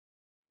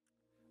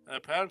And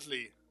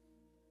apparently,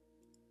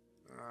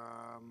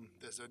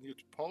 there's a new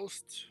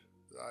post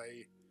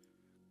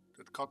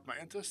that caught my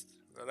interest.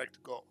 I like to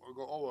go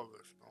over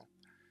with. You know?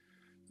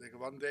 Like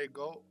one day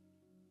ago,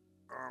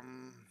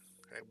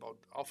 about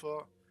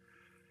offer.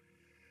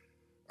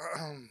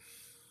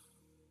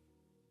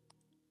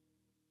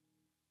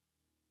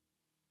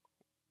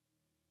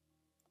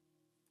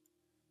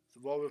 The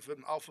war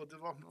within Alpha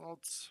development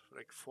nodes,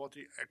 like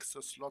 40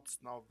 extra slots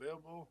now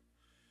available.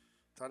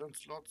 Talent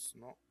slots,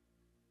 no.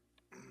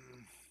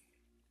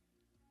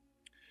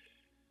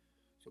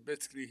 So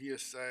basically here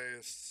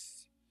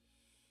says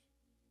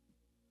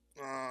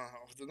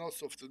of the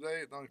nodes of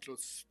today now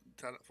includes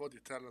 40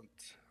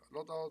 talent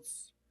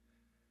loadouts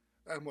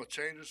and more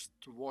changes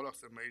to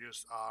warlocks and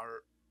mages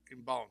are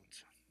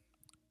inbound.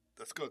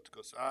 That's good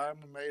because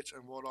I'm a mage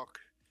and warlock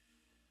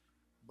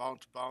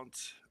bound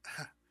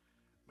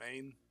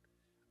main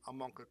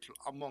among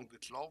the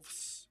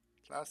cloves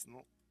class,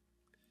 no.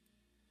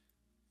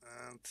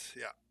 And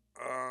yeah,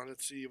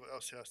 let's see what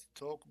else he has to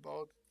talk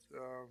about.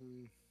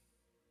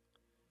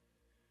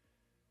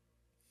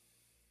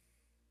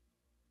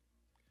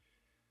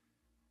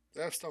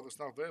 Deathstalker is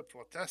now available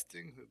for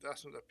testing. It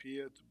does not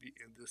appear to be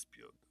in this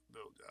build.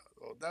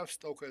 Well,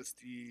 Deathstalker is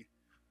the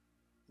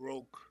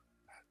rogue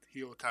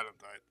hero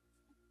talent, right?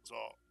 So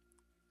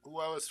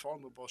whoever is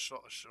fond about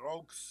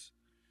rogues,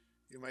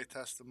 you may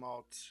test them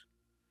out,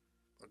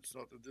 but it's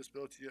not in this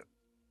build here.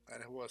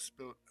 And who has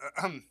built?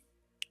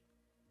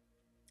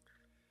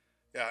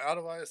 Yeah.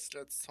 Otherwise,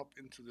 let's hop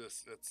into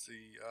this. Let's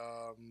see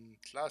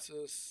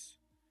classes.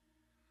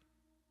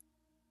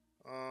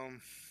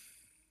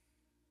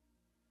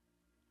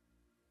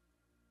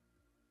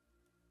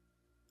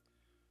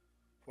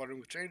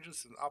 Following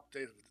changes and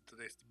updates with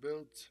today's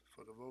build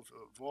for the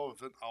war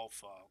within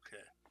Alpha.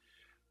 Okay.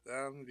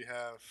 Then we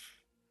have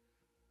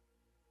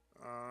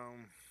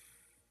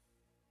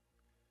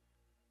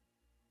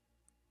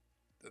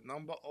the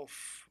number of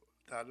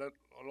talent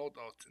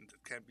loadouts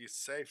that can be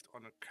saved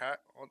on a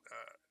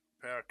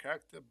per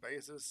character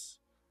basis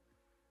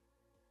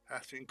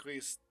has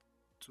increased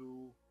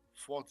to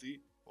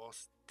 40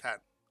 was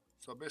 10.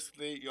 So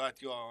basically, you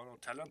had your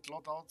talent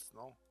loadouts.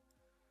 No,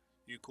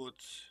 you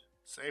could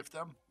save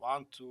them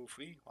 1 to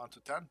 3, 1 to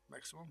 10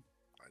 maximum,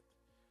 right?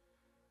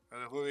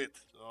 And with it.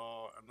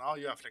 So and now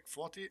you have like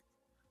 40.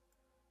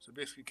 So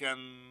basically, you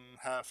can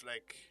have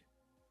like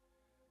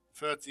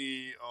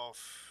 30 of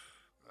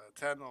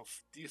 10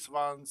 of these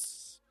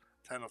ones,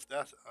 10 of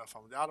that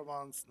from the other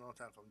ones, no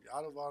 10 from the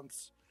other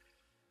ones,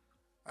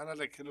 and I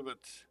like a little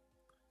bit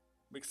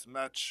mix and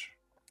match.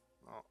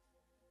 No.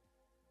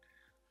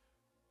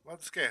 But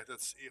it's okay,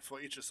 that's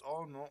for each his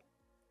own. No.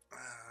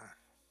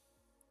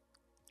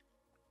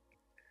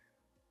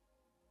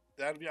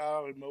 Then we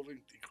are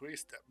removing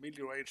decreased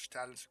melee range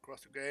talents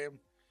across the game,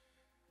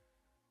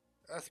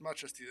 as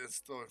much as the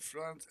install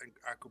influence and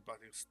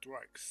acrobatic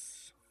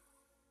strikes.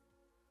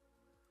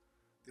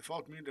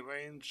 Default melee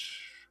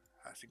range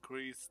has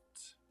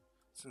increased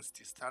since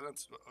these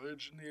talents were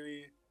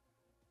originally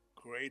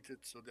created,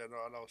 so they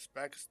now allow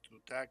specs to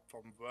attack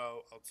from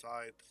well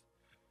outside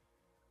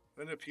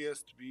when it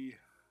appears to be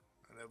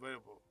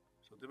unavailable.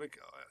 So they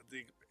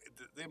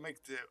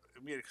make the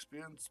immediate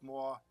experience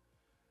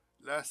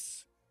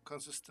less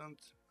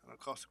consistent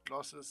across the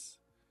classes,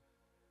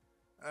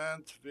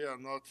 and we are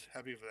not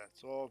happy with that.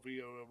 So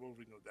we are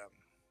removing them.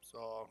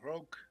 So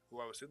Rogue, who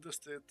I was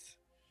interested,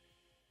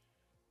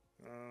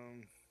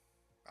 I'm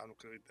not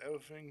gonna read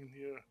everything in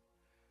here,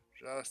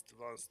 just the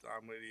ones that I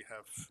really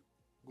have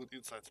good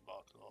insights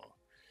about.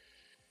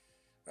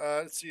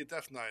 Let's see,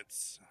 Death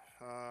Knights.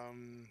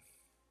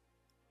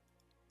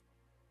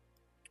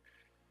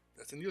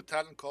 There's a new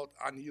talent called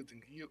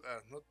Unyielding Heal.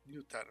 Not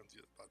new talent,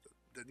 but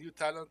the new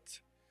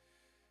talent,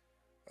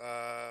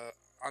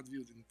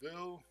 Unyielding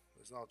Will.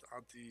 There's now the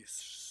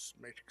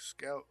anti-matrix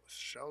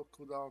shell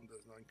cooldown.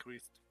 There's now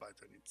increased by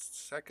 20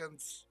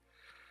 seconds.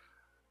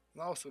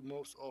 Now it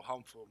removes all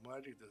harmful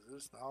magic. This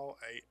is now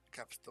a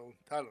capstone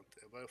talent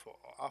available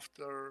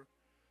after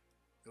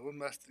the Wind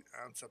Master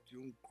and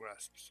Subduing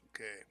Grasps.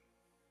 Okay.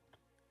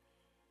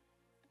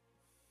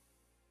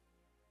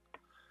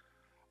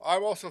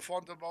 I'm also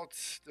fond about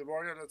the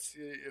warrior. Let's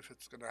see if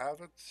it's gonna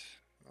have it.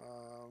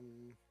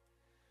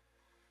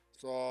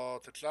 So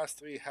the class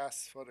 3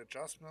 has further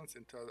adjustments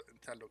into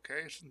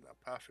interlocation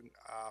and pathing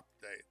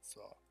update.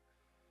 So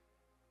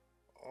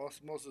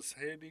Osmosis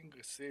Healing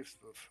received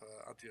with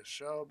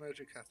anti-shell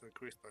magic has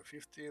increased by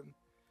 15.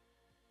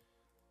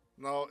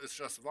 Now it's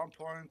just 1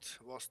 point,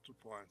 was 2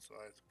 points,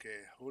 right?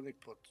 Okay, Runic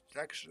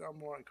Protection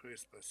Armor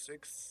increased by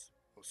 6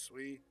 or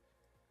 3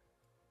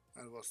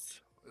 and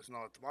is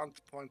now at 1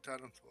 point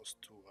talent, was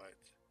 2,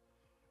 right?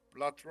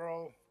 Blood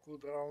Row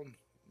cooldown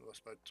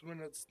was by 2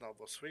 minutes, now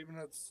was 3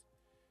 minutes.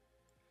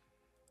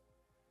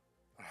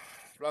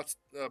 Blood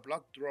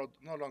Row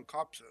no longer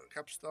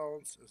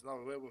capstones, is now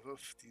available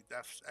with the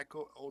Death's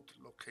Echo out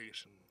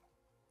location.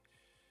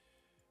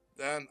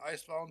 Then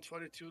Icebound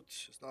Fortitude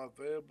is now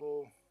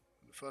available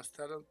in the first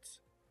talent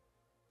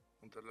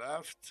on the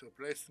left,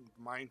 replacing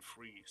Mind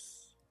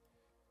Freeze.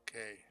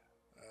 Okay.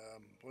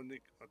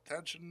 Wounding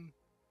attention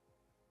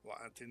or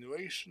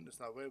attenuation is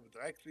now available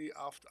directly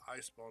after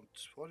Icebound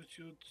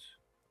Fortitude.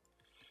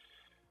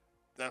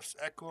 Death's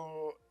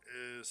Echo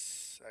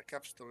is a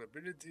capstone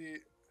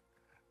ability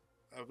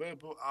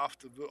available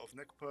after Will of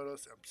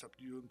Necropolis and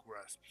Subduing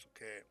Grasps.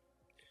 Okay.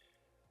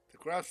 The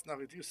grasp now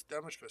reduces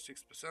damage by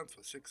 6%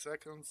 for 6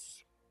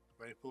 seconds.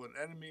 When you pull an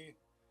enemy,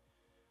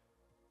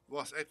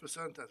 was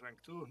 8% at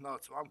rank 2, now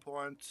it's 1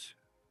 point,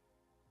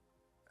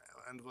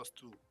 and was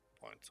 2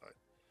 points, right?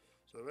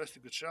 So the rest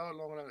you could share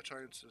long longer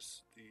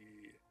chances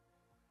the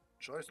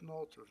choice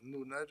note with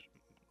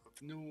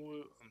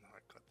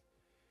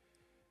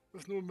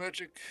with new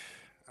magic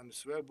and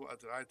is available at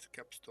the right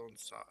capstone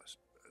size,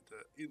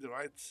 in the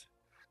right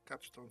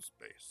capstone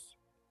space.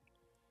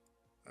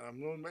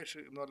 No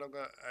magic no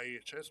longer a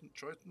choice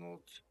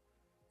note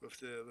with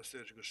the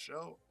strategic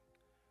shell,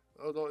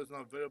 although it's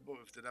not available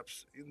with the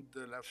left in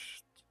the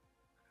left,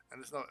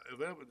 and it's not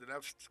available in the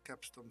left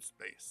capstone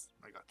space.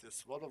 My god,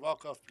 this World of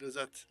Warcraft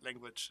Blizzard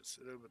language is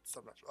a little bit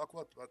sometimes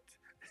awkward, but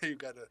you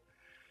gotta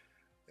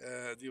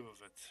deal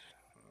with it.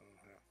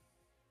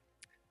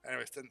 Yeah.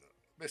 Anyways, then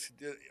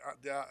basically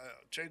there are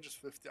changes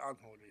with the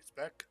Unholy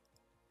spec.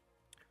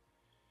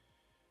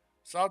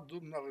 Sad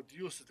Doom now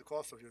reduces the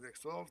cost of your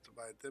next world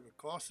by endemic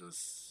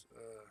causes,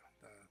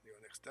 your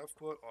next death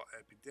core or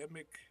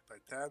epidemic by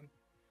 10.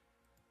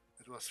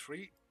 It was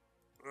free.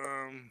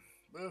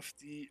 With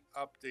the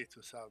update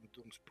to Sad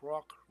Doom's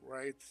proc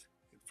rate,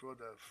 it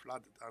further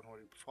flooded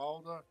Unholy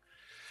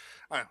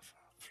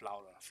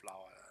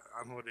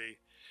Unholy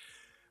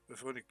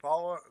with runic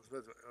power,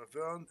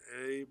 weren't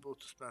able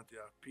to spend the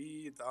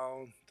RP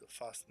down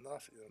fast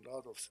enough in a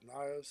lot of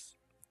scenarios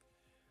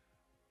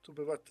to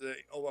prevent the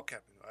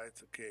overcapping, right?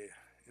 Okay,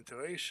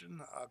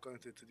 iteration are going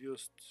to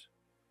introduce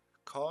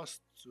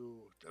cost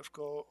to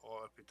Defco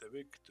or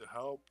Epidemic to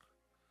help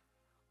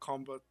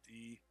combat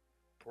the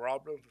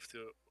problem with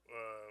the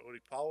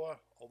runic power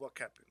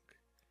overcapping.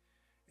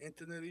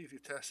 Internally, we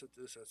tested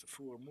this as a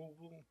full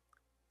removal,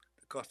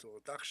 the cost of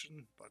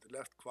reduction, but it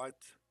left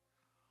quite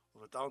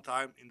of a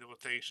downtime in the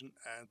rotation,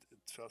 and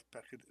it felt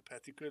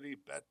particularly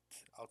bad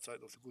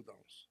outside of the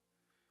cooldowns.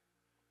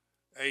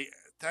 A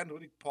 10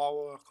 runic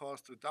power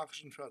cost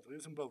reduction felt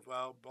reasonable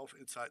well both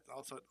inside and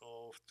outside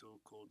of the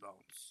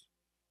cooldowns.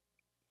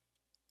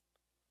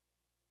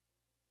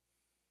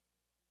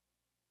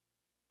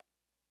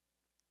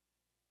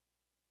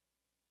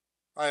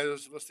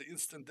 This was the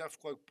instant death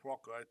quake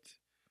proc, right?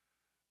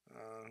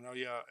 Now,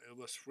 yeah, it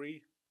was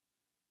free,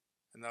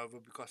 and now it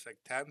will cost like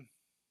 10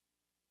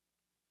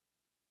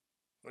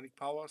 runic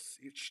powers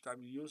each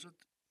time you use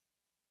it.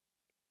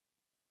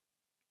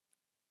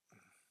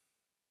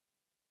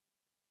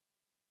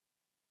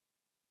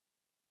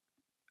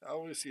 I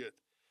always see it.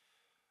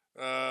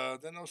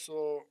 Then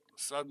also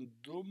Sudden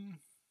Doom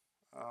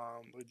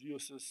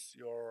reduces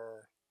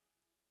your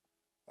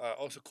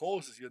also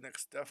causes your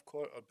next death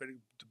core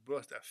ability to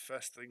burst a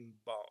festering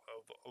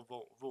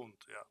wound.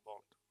 Yeah,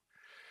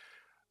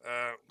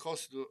 wound.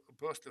 Causes to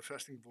burst a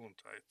festering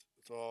wound, right?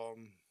 So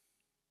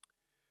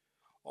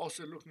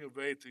also looking a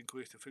way to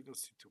increase the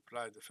frequency to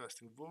apply the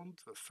festering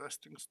wound with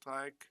festering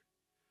strike.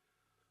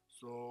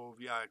 So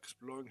we are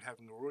exploring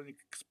having a runic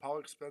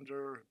power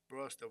expander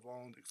burst a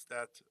wound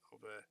instead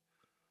of a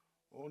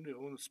only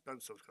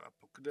expensive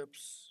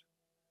apocalypse.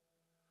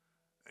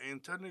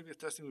 Internally, we're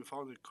testing, we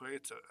found it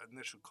creates a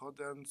natural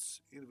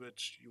cadence in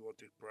which you want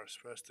to press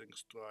fasting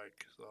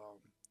strike.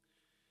 So,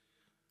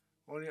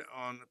 only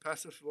on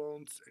passive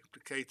wounds,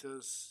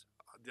 applicators,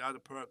 the other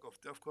perk of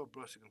Deathcore,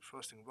 bursting and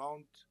fasting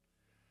wound,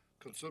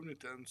 consuming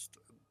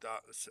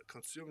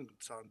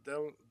sound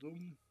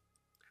doom,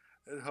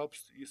 it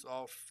helps to ease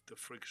off the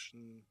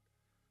friction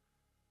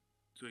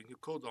during the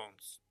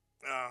cooldowns.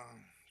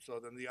 So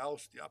then the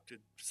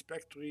update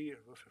Spectre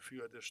with a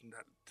few additional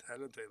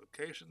talent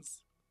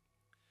locations.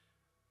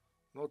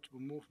 Notable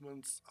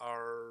movements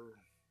are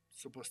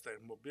Superstar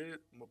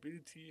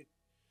Mobility,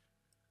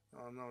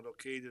 now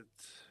located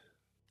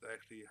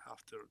directly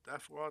after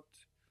Death Rod.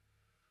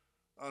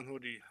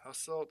 Unholy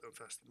Assault and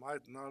Fast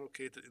Might, now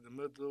located in the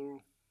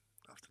middle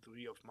after the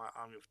Re of My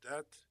Army of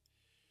Dead.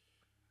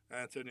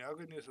 And Turning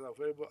Agony is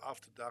available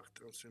after Dark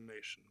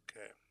Transformation.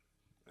 Okay.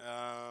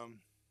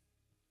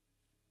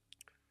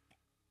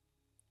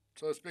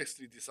 So it's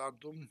basically the Sun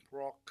Doom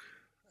proc,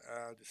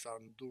 the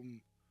Sun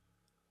Doom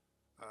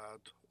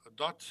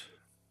dot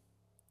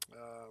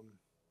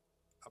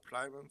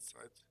appliance,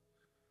 right,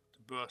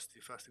 to burst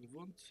the fasting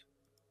wound.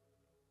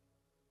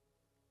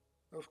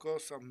 Of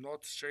course, some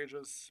knot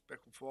changes back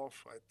and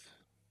forth, right?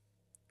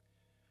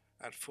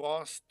 And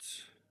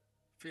Frost,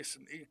 fix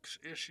an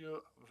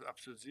issue with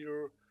Absolute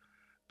Zero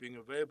being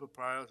available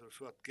prior to the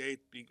third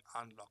gate being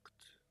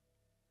unlocked.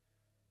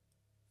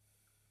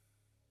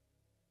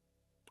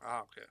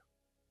 Okay.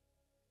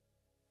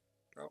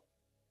 Well,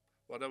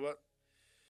 whatever.